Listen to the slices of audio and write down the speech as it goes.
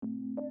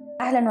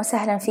أهلا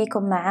وسهلا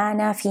فيكم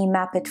معانا في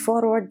مابت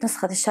فورورد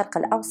نسخة الشرق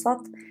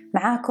الأوسط.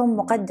 معاكم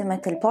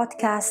مقدمة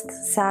البودكاست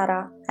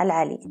سارة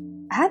العلي.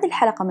 هذه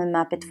الحلقة من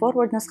مابت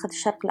فورورد نسخة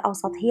الشرق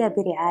الأوسط هي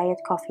برعاية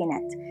كوفي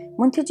نت،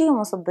 منتجي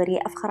ومصدري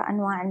أفخر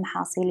أنواع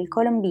المحاصيل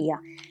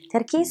الكولومبية.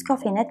 تركيز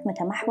كوفي نت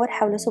متمحور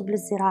حول سبل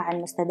الزراعة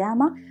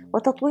المستدامة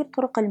وتطوير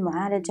طرق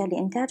المعالجة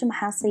لإنتاج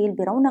محاصيل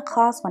برونق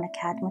خاص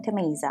ونكهات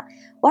متميزة.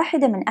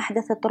 واحدة من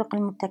أحدث الطرق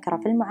المبتكرة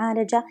في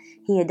المعالجة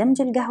هي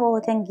دمج القهوة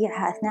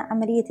وتنقيعها أثناء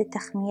عملية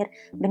التخمير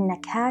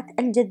بالنكهات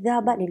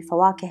الجذابة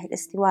للفواكه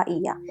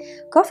الاستوائية.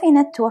 كوفي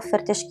نت توفر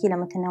تشكيلة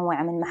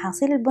متنوعة من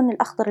محاصيل البن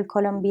الأخضر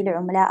الكولومبي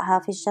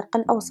لعملائها في الشرق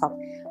الأوسط،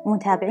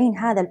 ومتابعين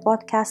هذا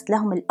البودكاست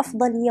لهم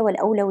الأفضلية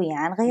والأولوية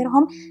عن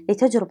غيرهم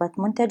لتجربة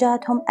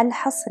منتجاتهم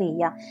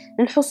الحصرية.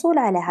 للحصول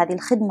على هذه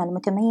الخدمة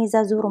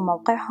المتميزة زوروا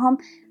موقعهم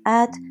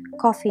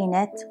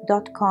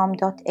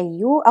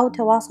 @coffeenet.com.au أو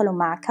تواصلوا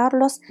مع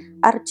كارلوس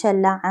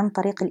أرتشيلا عن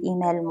طريق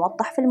الإيميل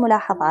الموضح في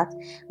الملاحظات.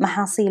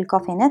 محاصيل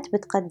كوفي نت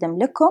بتقدم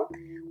لكم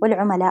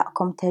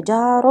ولعملائكم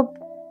تجارب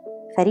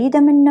فريدة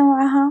من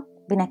نوعها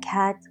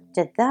بنكهات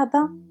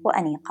جذابة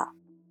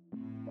وأنيقة.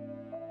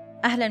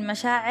 أهلا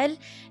مشاعل،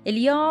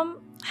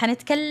 اليوم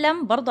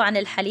حنتكلم برضو عن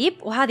الحليب،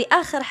 وهذه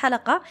آخر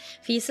حلقة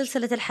في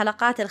سلسلة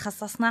الحلقات اللي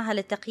خصصناها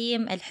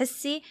للتقييم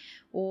الحسي،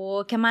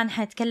 وكمان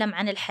حنتكلم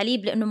عن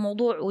الحليب لأنه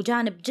موضوع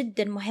وجانب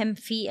جدا مهم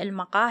في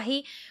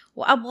المقاهي.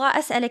 وأبغى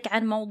أسألك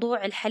عن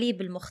موضوع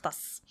الحليب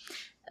المختص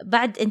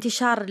بعد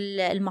انتشار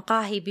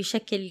المقاهي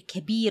بشكل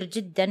كبير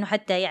جدا،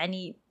 وحتى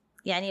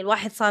يعني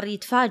الواحد صار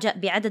يتفاجأ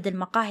بعدد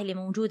المقاهي اللي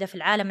موجودة في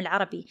العالم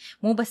العربي،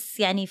 مو بس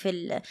يعني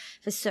في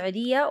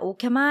السعودية،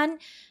 وكمان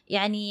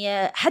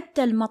يعني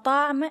حتى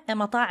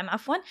مطاعم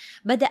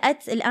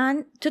بدأت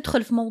الآن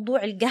تدخل في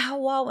موضوع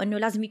القهوة، وأنه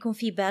لازم يكون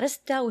في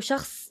باريستا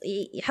وشخص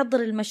يحضر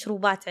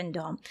المشروبات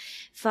عندهم.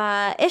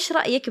 فإيش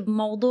رأيك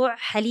بموضوع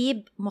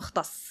حليب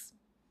مختص؟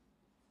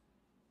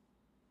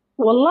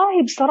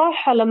 والله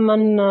بصراحة لما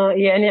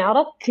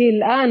عرضت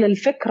الآن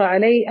الفكرة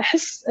علي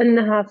أحس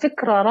أنها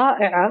فكرة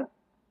رائعة،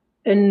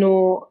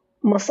 إنه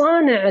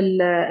مصانع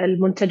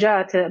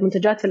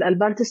منتجات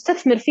الألبان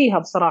تستثمر فيها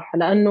بصراحة،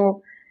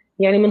 لأنه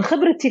يعني من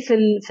خبرتي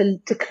في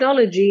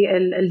التكنولوجي،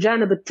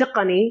 الجانب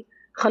التقني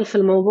خلف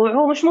الموضوع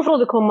هو مش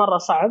مفروض يكون مرة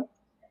صعب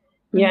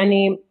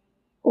يعني.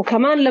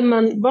 وكمان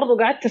لما برضو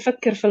قعدت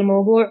أفكر في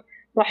الموضوع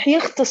راح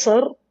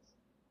يختصر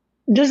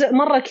جزء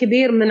مرة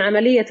كبير من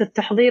عملية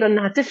التحضير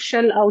أنها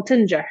تفشل أو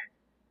تنجح.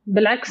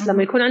 بالعكس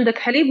لما يكون عندك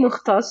حليب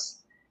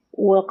مختص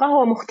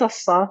وقهوة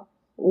مختصة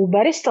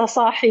وباريستا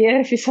صاحي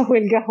يعرف يسوي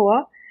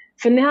القهوة،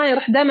 في النهاية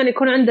رح دائما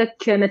يكون عندك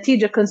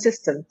نتيجة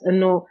consistent،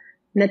 إنه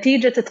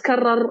نتيجة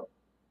تتكرر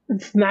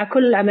مع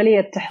كل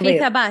عملية تحضير، في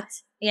ثبات،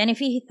 يعني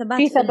فيه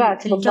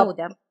ثبات في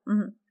الجودة.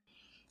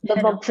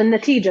 بالضبط، في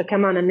النتيجة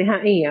كمان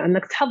النهائية،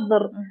 أنك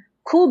تحضر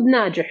كوب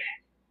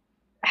ناجح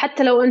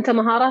حتى لو أنت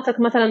مهاراتك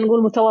مثلا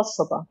نقول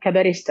متوسطة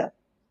كباريستا،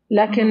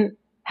 لكن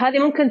هذه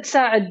ممكن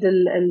تساعد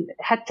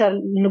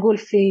حتى نقول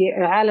في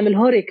عالم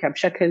الهوريكا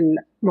بشكل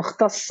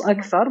مختص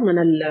أكثر من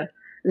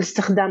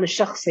الاستخدام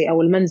الشخصي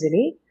أو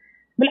المنزلي.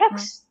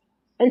 بالعكس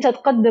أنت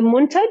تقدم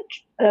منتج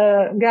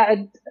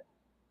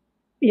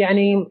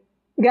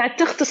قاعد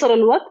تختصر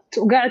الوقت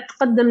وقاعد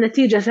تقدم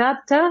نتيجة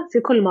ثابتة في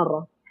كل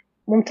مرة.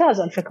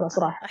 ممتازة الفكرة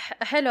صراحة.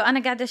 حلو،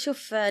 أنا قاعدة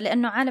أشوف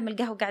لأنه عالم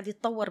القهوة قاعد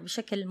يتطور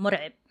بشكل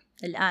مرعب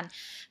الآن،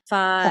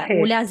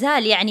 ولا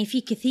زال يعني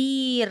في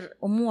كثير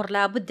أمور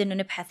لابد إنه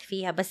نبحث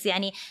فيها، بس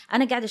يعني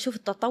أنا قاعدة أشوف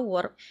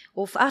التطور.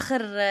 وفي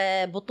آخر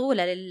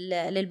بطولة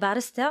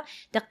للباريستا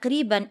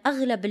تقريبا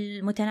أغلب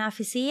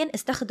المتنافسين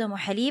استخدموا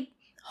حليب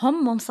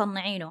هم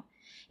مصنعينه،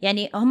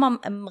 يعني هم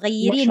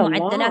مغيرين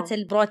معدلات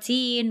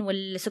البروتين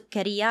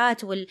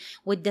والسكريات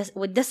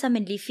والدسم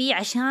اللي فيه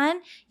عشان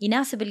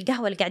يناسب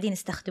القهوة اللي قاعدين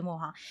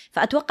يستخدموها.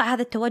 فأتوقع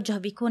هذا التوجه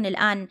بيكون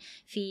الآن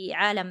في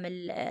عالم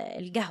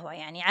القهوة،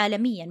 يعني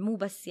عالميا مو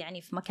بس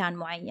يعني في مكان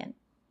معين.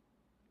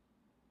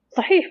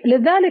 صحيح،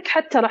 لذلك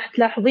حتى راح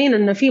تلاحظين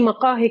أن في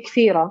مقاهي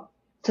كثيرة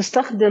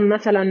تستخدم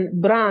مثلا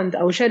براند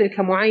أو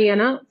شركة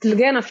معينة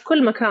تلقينا في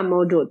كل مكان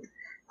موجود.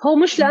 هو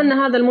مش لأن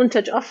هذا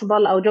المنتج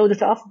أفضل أو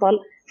جودته أفضل،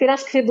 في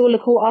ناس كثير تقول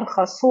لك هو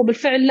أرخص، هو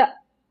بالفعل لا،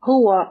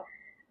 هو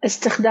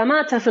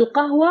استخداماتها في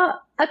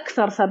القهوة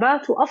أكثر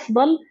ثبات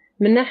وأفضل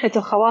من ناحية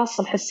الخواص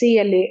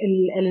الحسية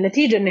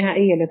النتيجة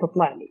النهائية اللي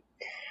تطلع لي.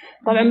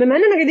 طبعا بما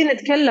أننا قاعدين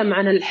نتكلم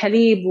عن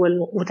الحليب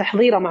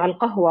وتحضيره مع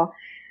القهوة،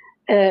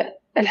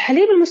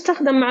 الحليب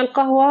المستخدم مع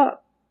القهوة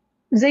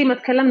زي ما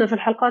تكلمنا في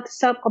الحلقات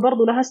السابقة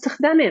برضو لها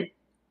استخدامين،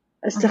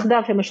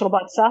 استخدام في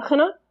مشروبات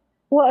ساخنة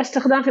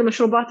واستخدام في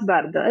مشروبات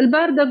باردة.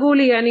 الباردة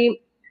قولي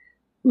يعني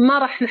ما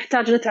راح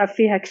نحتاج نتعب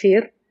فيها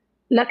كثير،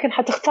 لكن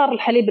حتختار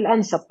الحليب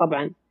الأنسب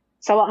طبعا،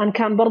 سواء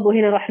كان برضو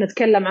هنا راح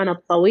نتكلم عن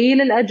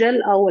الطويل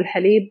الأجل أو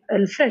الحليب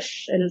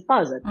الفريش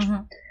الطازج.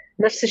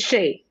 نفس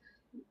الشيء،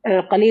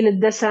 قليل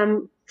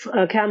الدسم،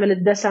 كامل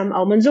الدسم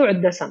أو منزوع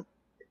الدسم.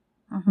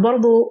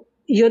 برضو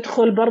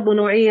يدخل برضو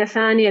نوعية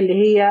ثانية اللي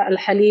هي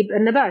الحليب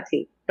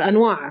النباتي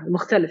بأنواعه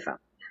المختلفة.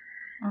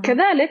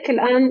 كذلك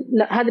الآن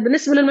هذا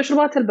بالنسبة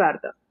للمشروبات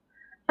الباردة.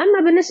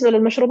 أما بالنسبة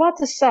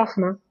للمشروبات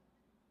الساخنة،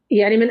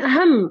 يعني من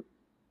أهم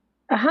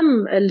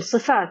أهم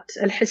الصفات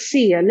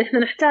الحسية اللي إحنا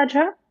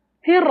نحتاجها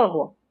هي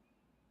الرغوة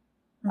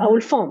أو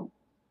الفوم.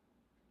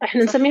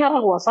 إحنا نسميها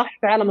رغوة صح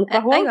في عالم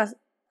القهوة؟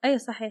 أيوة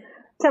صحيح.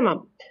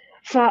 تمام.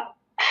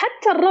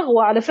 فحتى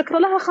الرغوة على فكرة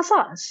لها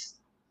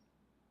خصائص،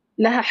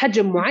 لها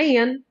حجم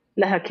معين،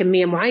 لها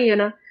كمية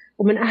معينة،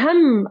 ومن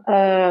أهم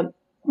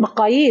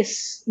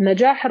مقاييس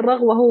نجاح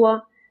الرغوة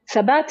هو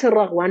ثبات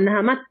الرغوة،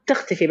 أنها ما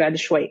تختفي بعد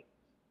شوي.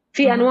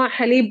 في أنواع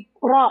حليب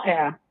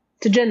رائعة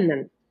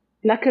تجنن،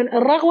 لكن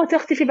الرغوة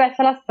تختفي بعد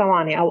 3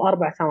 ثواني أو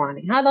 4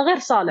 ثواني. هذا غير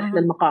صالح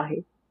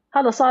للمقاهي،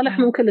 هذا صالح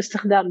ممكن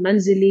لاستخدام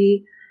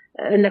منزلي،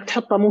 أنك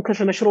تحطه ممكن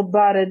في مشروب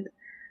بارد.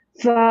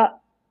 فنرجع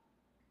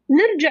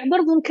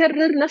برضو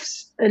نكرر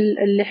نفس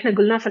اللي احنا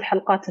قلناه في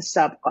الحلقات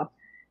السابقة.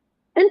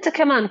 أنت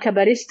كمان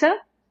كباريستا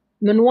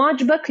من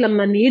واجبك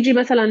لما يجي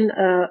مثلا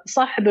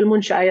صاحب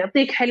المنشأة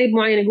يعطيك حليب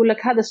معين، يقول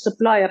لك هذا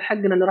السبلاير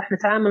حقنا اللي راح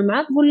نتعامل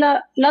معه، تقول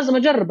له لازم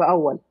أجربه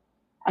أول،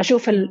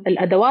 أشوف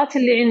الأدوات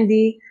اللي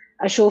عندي،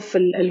 أشوف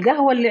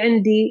القهوة اللي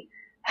عندي،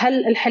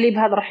 هل الحليب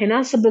هذا راح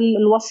يناسب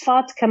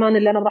الوصفات كمان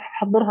اللي أنا راح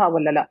أحضرها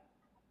ولا لا.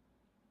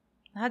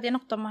 هذه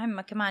نقطة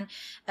مهمة كمان،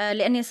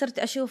 لأني صرت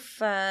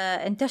أشوف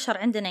انتشر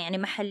عندنا يعني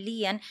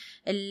محليا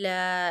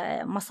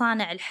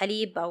مصانع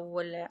الحليب،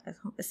 أو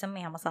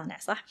اسميها مصانع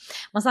صح؟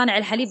 مصانع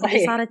الحليب صحيح.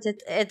 اللي صارت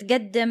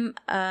تقدم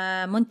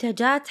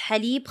منتجات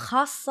حليب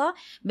خاصة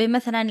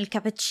بمثلا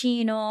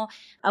الكابتشينو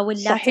أو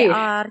اللاتي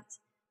آرت.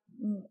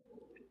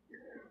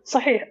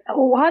 صحيح.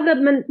 وهذا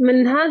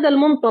من هذا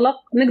المنطلق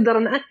نقدر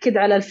نأكد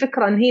على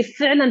الفكرة أن هي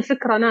فعلا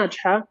فكرة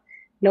ناجحة.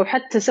 لو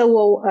حتى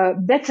سووا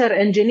better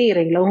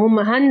engineering، لو هم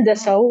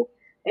هندسوا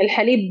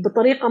الحليب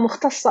بطريقة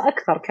مختصة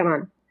أكثر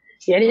كمان.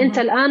 يعني أنت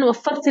الآن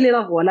وفرت لي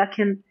رغوة،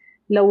 لكن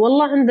لو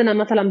والله عندنا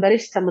مثلا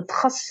باريستا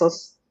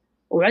متخصص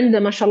وعنده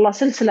ما شاء الله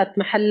سلسلة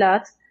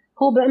محلات،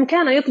 هو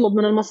بإمكانه يطلب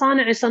من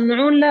المصانع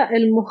يصنعون له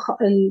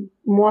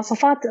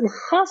المواصفات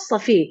الخاصة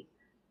فيه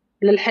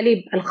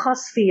للحليب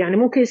الخاص فيه. يعني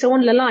ممكن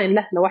يسوون له لاين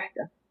له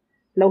لوحده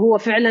لو هو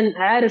فعلا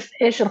عارف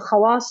إيش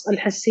الخواص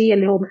الحسية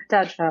اللي هو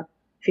محتاجها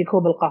في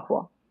كوب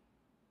القهوة.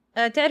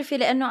 تعرفي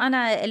لأنه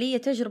أنا لي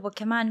تجربة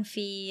كمان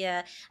في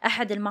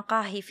أحد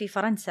المقاهي في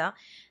فرنسا،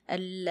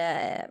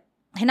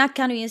 هناك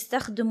كانوا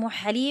يستخدموا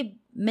حليب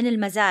من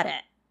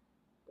المزارع.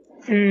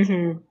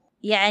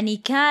 يعني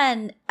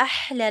كان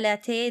أحلى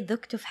لاتيه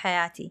ذقته في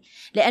حياتي،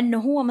 لأنه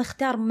هو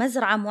مختار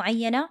مزرعة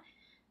معينة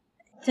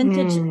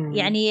تنتج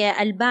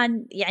يعني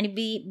ألبان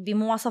يعني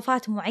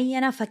بمواصفات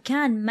معينة،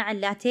 فكان مع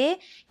اللاتيه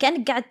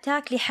كأنك قاعد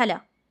تاكلي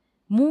حلا،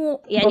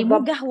 مو يعني مو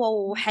قهوة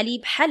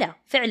وحليب، حلا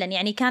فعلا.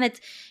 يعني كانت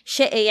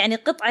شيء يعني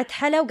قطعة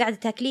حلا وقاعدة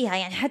تاكليها،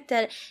 يعني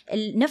حتى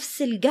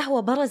نفس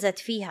القهوة برزت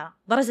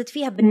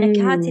فيها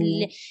بالنكهات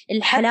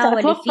الحلاوة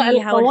اللي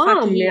فيها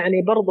والفاكهية،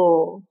 يعني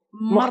برضو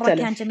مرة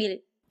كان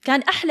جميل.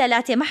 كان أحلى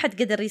لاتيه، ما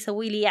حد قدر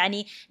يسوي لي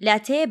يعني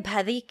لاتيه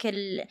بهذيك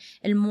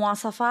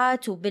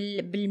المواصفات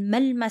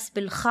وبالملمس،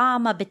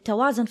 بالخامة،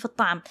 بالتوازن في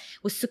الطعم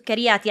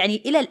والسكريات.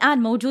 يعني إلى الآن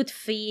موجود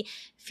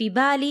في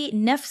بالي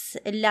نفس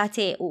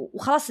اللاتيه،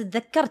 وخلاص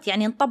تذكرت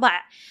يعني انطبع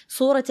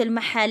صورة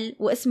المحل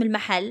واسم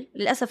المحل.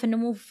 للأسف أنه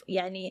مو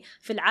يعني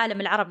في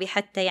العالم العربي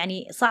حتى،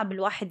 يعني صعب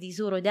الواحد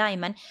يزوره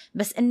دائما،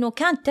 بس أنه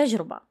كانت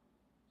تجربة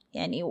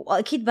يعني،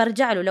 وأكيد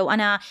برجع له لو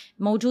أنا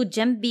موجود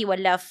جنبي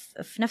ولا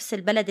في نفس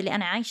البلد اللي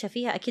أنا عايشة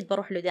فيها، أكيد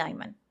بروح له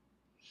دائما.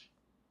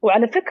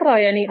 وعلى فكرة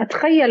يعني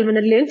أتخيل من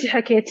اللي أنت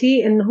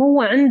حكيتيه إنه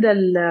هو عند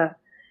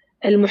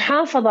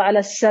المحافظة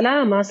على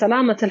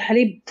سلامة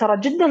الحليب ترى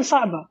جدا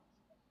صعبة،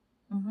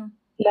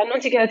 لأنه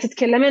أنت قاعدة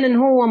تتكلمين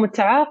إنه هو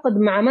متعاقد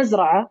مع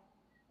مزرعة،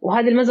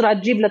 وهذه المزرعة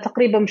تجيب له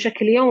تقريبا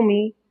بشكل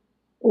يومي،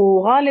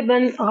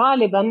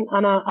 وغالبا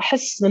أنا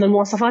أحس من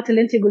المواصفات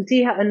اللي أنت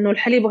قلتيها إنه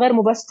الحليب غير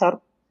مبستر،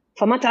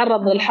 فما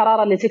تعرض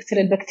للحرارة اللي تقتل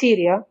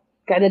البكتيريا،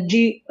 قاعدة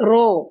تجي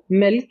رو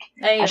ميلك.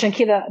 أيوه. عشان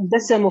كذا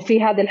دسم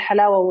وفيه هذه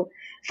الحلاوة.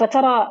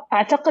 فترى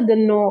أعتقد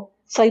إنه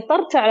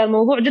سيطرت على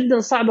الموضوع جدا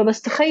صعبة،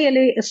 بس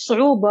تخيلي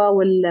الصعوبة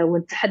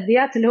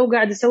والتحديات اللي هو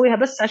قاعد يسويها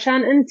بس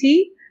عشان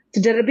أنتي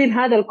تجربين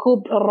هذا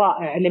الكوب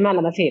الرائع اللي ما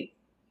له مثيل.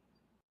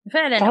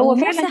 فعلا فهو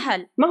فعلا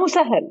سهل، ما هو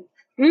سهل.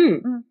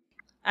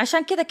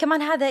 عشان كذا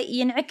كمان هذا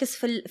ينعكس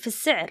في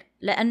السعر،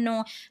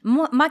 لأنه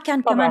ما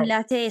كان طبعا. كمان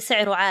لاتيه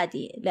سعره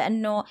عادي،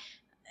 لأنه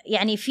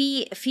يعني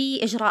في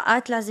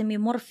إجراءات لازم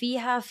يمر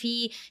فيها،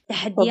 في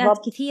تحديات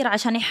بالضبط. كثير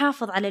عشان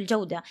يحافظ على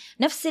الجودة.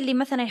 نفس اللي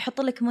مثلا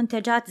يحط لك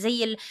منتجات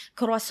زي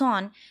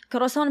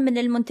الكرواسون من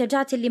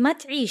المنتجات اللي ما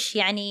تعيش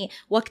يعني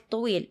وقت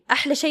طويل،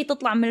 أحلى شيء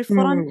تطلع من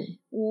الفرن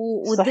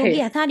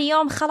وتذوقيها ثاني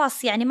يوم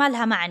خلاص يعني ما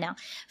لها معنى.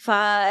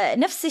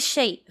 فنفس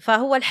الشيء،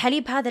 فهو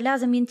الحليب هذا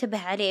لازم ينتبه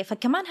عليه،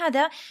 فكمان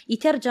هذا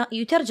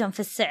يترجم في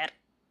السعر.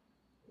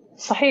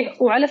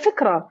 صحيح. وعلى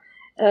فكرة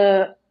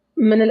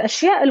من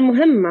الأشياء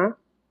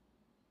المهمة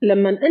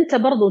لما أنت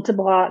برضو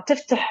تبغى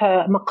تفتح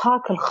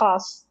مقهاك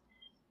الخاص،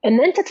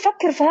 أن أنت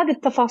تفكر في هذه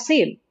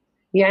التفاصيل.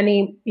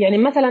 يعني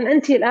مثلا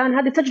أنت الآن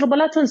هذه تجربة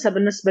لا تنسى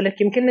بالنسبة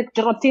لك، يمكنك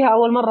جربتيها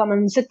أول مرة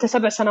من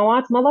 6-7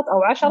 سنوات مضت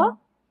أو 10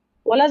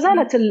 ولا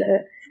زالت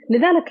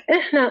لذلك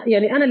إحنا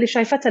يعني أنا اللي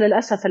شايفته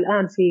للأسف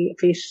الآن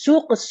في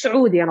السوق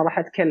السعودي، أنا راح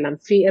أتكلم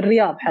في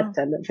الرياض،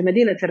 حتى في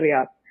مدينة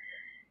الرياض،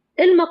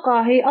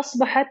 المقاهي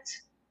أصبحت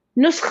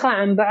نسخة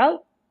عن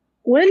بعض،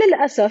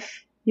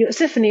 وللأسف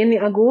يؤسفني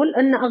أني أقول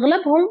أن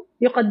أغلبهم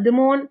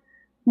يقدمون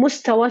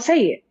مستوى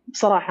سيء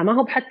بصراحة، ما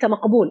هو حتى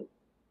مقبول،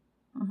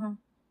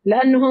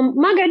 لأنهم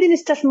ما قاعدين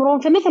يستثمرون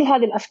في مثل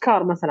هذه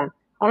الأفكار. مثلا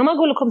أنا ما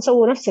أقول لكم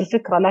سووا نفس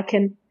الفكرة،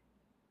 لكن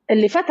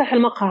اللي فتح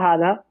المقهى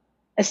هذا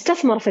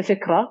استثمر في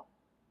فكرة،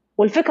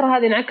 والفكرة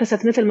هذه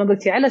انعكست مثل ما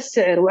قلتي على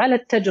السعر وعلى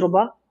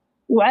التجربة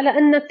وعلى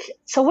أنك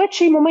سويت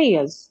شيء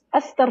مميز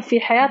أثر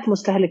في حياة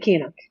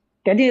مستهلكينك،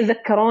 قاعدين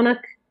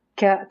يذكرونك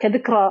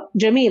كذكرى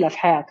جميلة في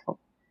حياتهم.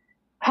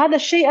 هذا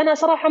الشيء أنا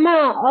صراحة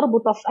ما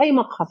أربطه في أي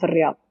مقهى في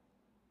الرياض،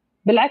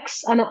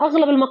 بالعكس أنا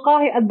أغلب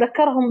المقاهي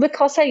أتذكرهم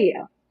ذكرى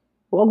سيئة،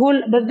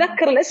 وأقول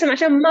بتذكر الاسم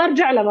عشان ما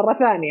أرجع له مرة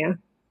ثانية.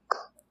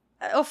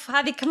 أوف،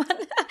 هذه كمان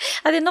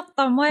هذه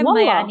نقطة مهمة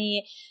والله.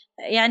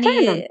 يعني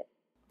فعلا.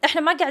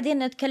 إحنا ما قاعدين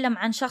نتكلم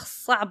عن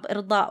شخص صعب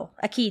إرضائه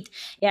أكيد،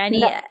 يعني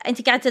لا.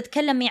 أنت قاعدة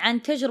تتكلمي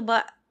عن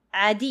تجربة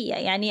عادية،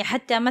 يعني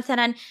حتى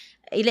مثلا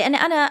لأن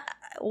أنا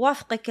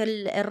وافقك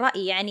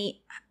الرأي،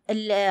 يعني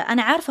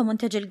أنا عارفة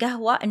منتج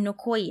القهوة أنه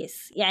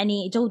كويس،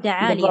 يعني جودة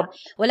عالية بالضبط.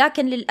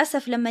 ولكن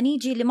للأسف لما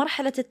نيجي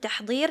لمرحلة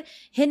التحضير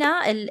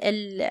هنا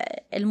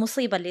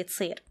المصيبة اللي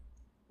تصير.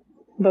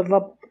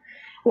 بالضبط.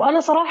 وأنا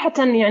صراحة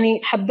يعني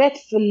حبيت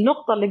في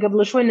النقطة اللي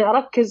قبل شوي أني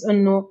أركز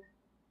أنه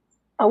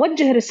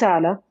أوجه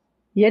رسالة،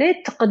 يا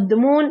ريت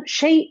تقدمون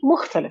شيء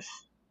مختلف.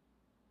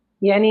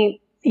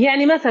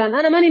 يعني مثلا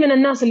أنا ماني من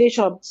الناس اللي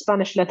يشرب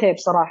سبانيش لاتيه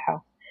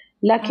بصراحة،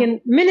 لكن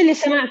من اللي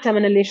سمعته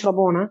من اللي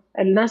يشربونه،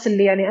 الناس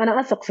اللي يعني أنا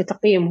أثق في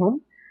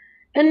تقييمهم،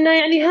 إنه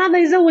يعني هذا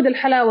يزود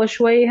الحلاوة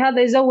شوي،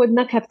 هذا يزود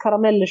نكهة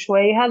كراميل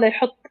شوي، هذا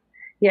يحط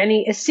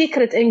يعني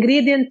السيكريت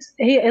انجريدينت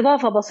هي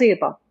إضافة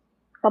بسيطة.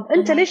 طب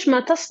أنت ليش ما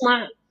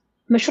تصنع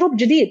مشروب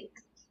جديد؟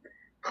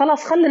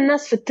 خلاص خلي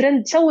الناس في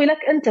الترند، سوي لك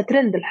أنت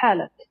ترند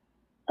لحالك،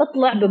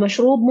 اطلع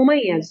بمشروب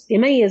مميز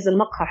يميز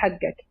المقهى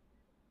حقك،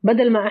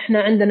 بدل ما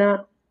احنا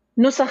عندنا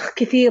نسخ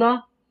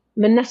كثيرة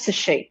من نفس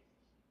الشيء.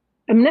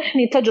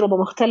 امنحني تجربة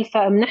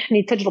مختلفة،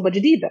 امنحني تجربة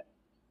جديدة.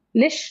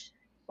 ليش؟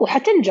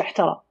 وحتنجح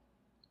ترى،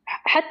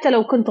 حتى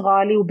لو كنت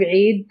غالي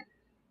وبعيد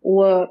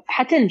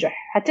وحتنجح،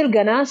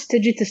 حتلقى ناس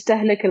تجي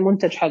تستهلك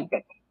المنتج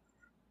حقك.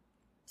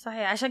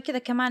 صحيح، عشان كذا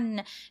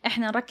كمان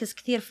احنا نركز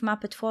كثير في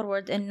مابت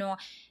فورورد انه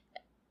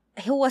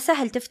هو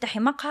سهل تفتحي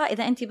مقهى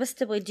إذا أنت بس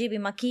تبغي تجيبي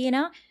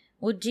ماكينة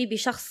وتجيبي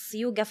شخص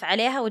يوقف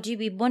عليها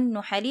وتجيبي بن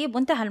وحليب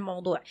وانتهى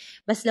الموضوع.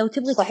 بس لو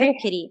تبغي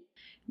تفكري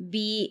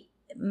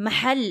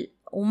بمحل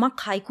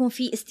ومقهى يكون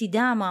فيه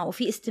استدامة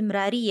وفيه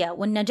استمرارية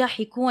والنجاح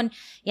يكون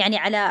يعني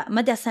على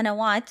مدى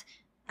سنوات،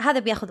 هذا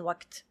بياخذ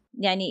وقت،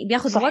 يعني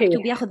بياخذ وقت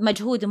وبياخذ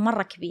مجهود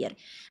مرة كبير.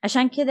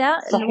 عشان كذا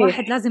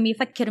الواحد لازم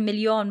يفكر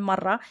مليون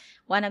مرة،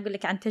 وأنا أقول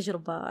لك عن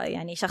تجربة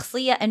يعني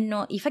شخصية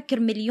أنه يفكر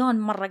مليون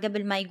مرة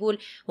قبل ما يقول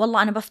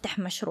والله أنا بفتح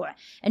مشروع.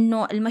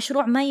 أنه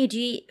المشروع ما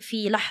يجي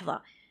في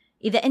لحظة،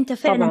 إذا أنت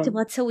فعلا طبعاً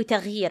تبغى تسوي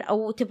تغيير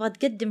أو تبغى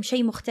تقدم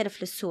شيء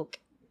مختلف للسوق.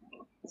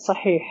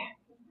 صحيح.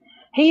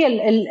 هي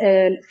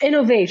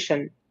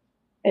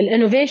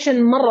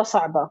الانوفيشن مرة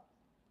صعبة،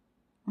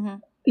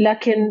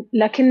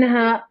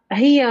 لكنها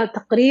هي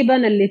تقريبا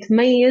اللي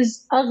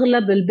تميز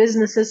أغلب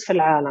البزنسز في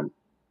العالم.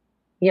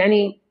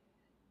 يعني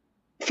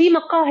في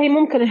مقاهي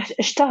ممكن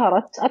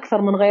اشتهرت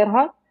أكثر من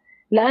غيرها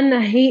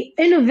لأنها هي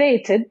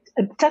innovated،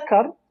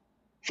 ابتكر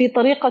في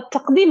طريقة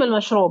تقديم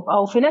المشروب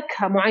أو في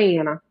نكهة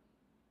معينة،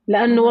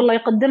 لأنه والله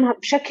يقدمها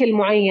بشكل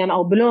معين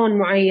أو بلون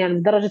معين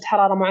بدرجة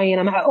حرارة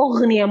معينة مع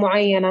أغنية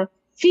معينة،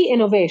 في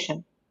innovation.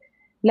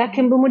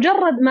 لكن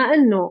بمجرد ما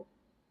أنه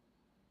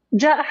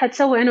جاء أحد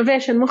سوى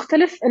innovation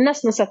مختلف،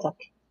 الناس نستك،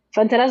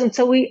 فأنت لازم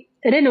تسوي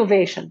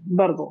renovation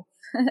برضو،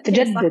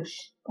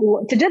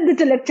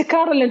 تجدد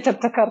الابتكار اللي أنت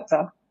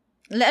ابتكرته،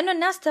 لأنه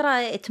الناس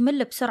ترى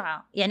تمل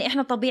بسرعة. يعني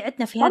إحنا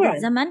طبيعتنا في هذا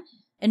الزمن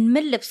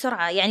نمل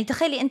بسرعة. يعني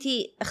تخيلي أنت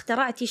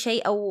اخترعتي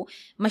شيء أو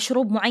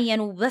مشروب معين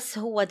وبس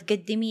هو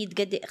تقدميه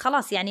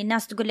خلاص، يعني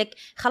الناس تقول لك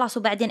خلاص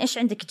وبعدين إيش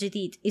عندك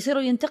جديد،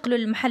 يصيروا ينتقلوا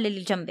للمحل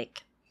اللي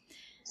جنبك.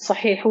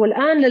 صحيح.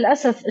 والآن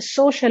للأسف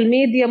السوشيال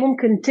ميديا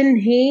ممكن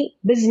تنهي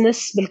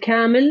بزنس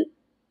بالكامل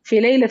في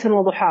ليلة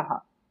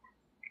وضحاها،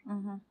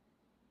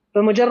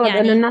 بمجرد يعني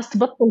أن الناس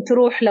تبطل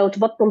تروح لو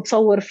تبطل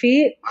تصور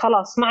فيه،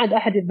 خلاص ما عاد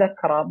أحد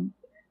يتذكره،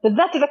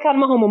 بالذات إذا كان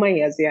ما هو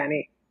مميز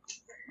يعني.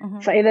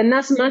 فإذا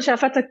الناس ما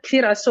شافتك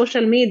كثير على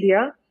السوشيال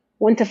ميديا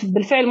وأنت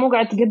بالفعل مو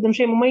قاعد تقدم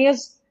شيء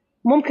مميز،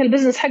 ممكن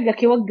البزنس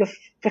حقك يوقف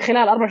في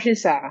خلال 24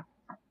 ساعة.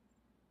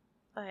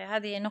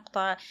 هذه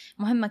نقطة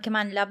مهمة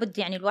كمان لابد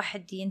يعني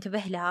الواحد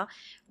ينتبه لها.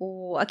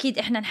 وأكيد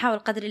إحنا نحاول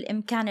قدر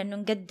الإمكان أنه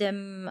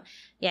نقدم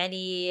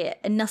يعني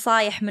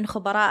النصايح من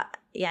خبراء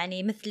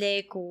يعني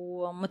مثلك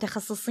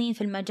ومتخصصين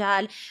في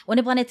المجال،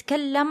 ونبغى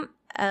نتكلم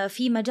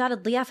في مجال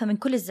الضيافة من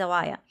كل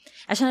الزوايا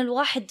عشان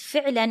الواحد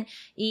فعلا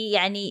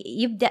يعني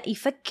يبدأ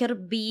يفكر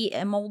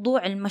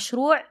بموضوع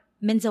المشروع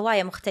من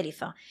زوايا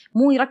مختلفة،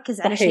 مو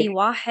يركز على شيء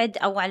واحد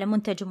أو على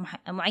منتج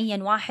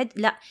معين واحد.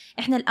 لا،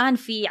 إحنا الآن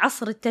في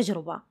عصر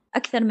التجربة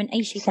أكثر من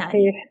أي شيء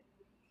ثاني.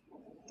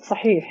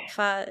 صحيح.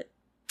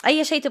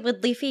 فأي شيء تبغي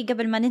تضيفيه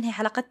قبل ما ننهي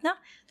حلقتنا؟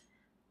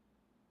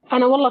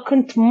 أنا والله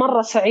كنت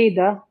مرة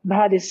سعيدة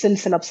بهذه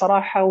السلسلة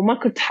بصراحة، وما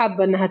كنت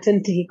حابة أنها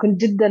تنتهي.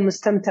 كنت جدا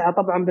مستمتعة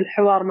طبعا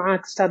بالحوار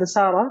معك أستاذة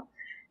سارة،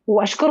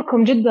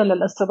 وأشكركم جدا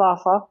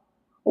للاستضافة،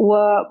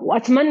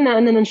 وأتمنى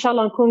أننا إن شاء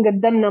الله نكون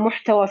قدمنا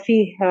محتوى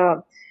فيه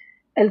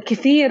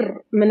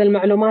الكثير من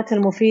المعلومات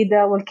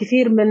المفيدة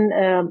والكثير من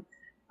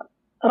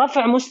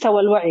رفع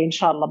مستوى الوعي إن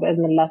شاء الله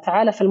بإذن الله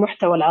تعالى في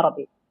المحتوى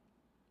العربي.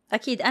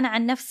 أكيد أنا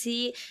عن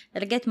نفسي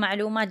لقيت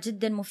معلومات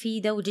جدا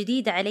مفيدة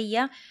وجديدة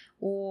علي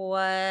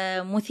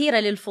ومثيرة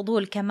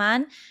للفضول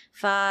كمان،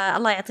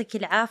 فالله يعطيك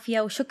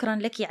العافية وشكرا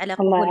لك على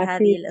قبول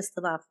هذه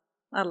الاستضافة.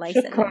 الله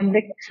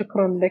يسلمك.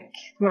 شكرا لك.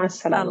 مع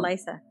السلامة. الله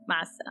يسلمك.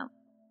 مع السلامة.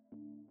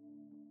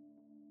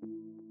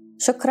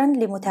 شكرا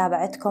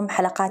لمتابعتكم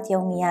حلقات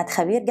يوميات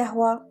خبير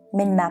قهوة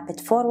من ماب إت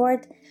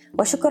فورورد،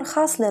 وشكر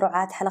خاص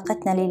لرعاة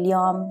حلقتنا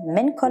لليوم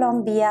من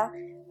كولومبيا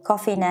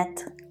كوفي نت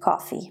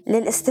كوفي.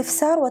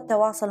 للاستفسار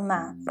والتواصل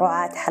مع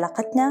رعاة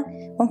حلقتنا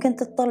ممكن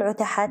تطلعوا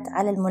تحت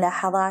على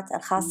الملاحظات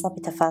الخاصة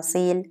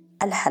بتفاصيل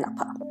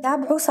الحلقة.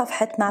 تابعوا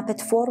صفحة ماب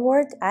إت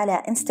فورورد على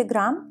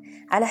انستغرام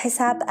على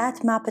حساب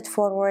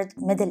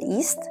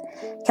 @mapitforwardmiddleeast.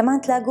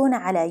 كمان تلاقونا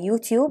على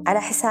يوتيوب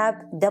على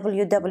حساب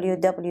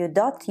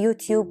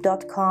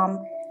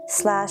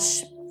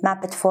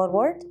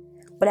www.youtube.com/mapitforward،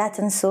 ولا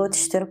تنسوا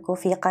تشتركوا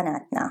في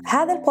قناتنا.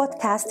 هذا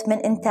البودكاست من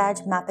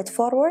إنتاج ماب إت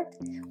فورورد،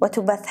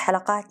 وتبث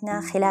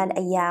حلقاتنا خلال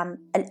أيام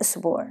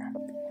الأسبوع.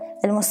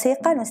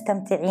 الموسيقى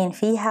المستمتعين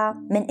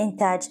فيها من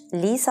إنتاج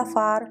لي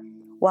صفار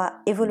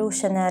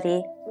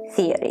وإيفولوشنري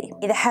ثيوري.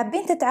 إذا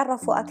حابين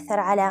تتعرفوا أكثر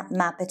على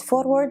ماب إت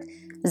فورورد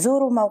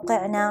زوروا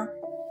موقعنا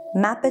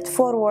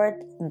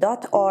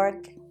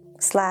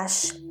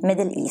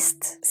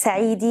mapitforward.org/middleeast.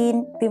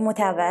 سعيدين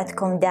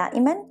بمتابعتكم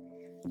دائما،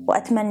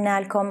 وأتمنى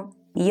لكم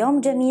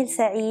يوم جميل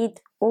سعيد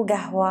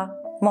وقهوة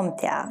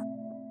ممتعة.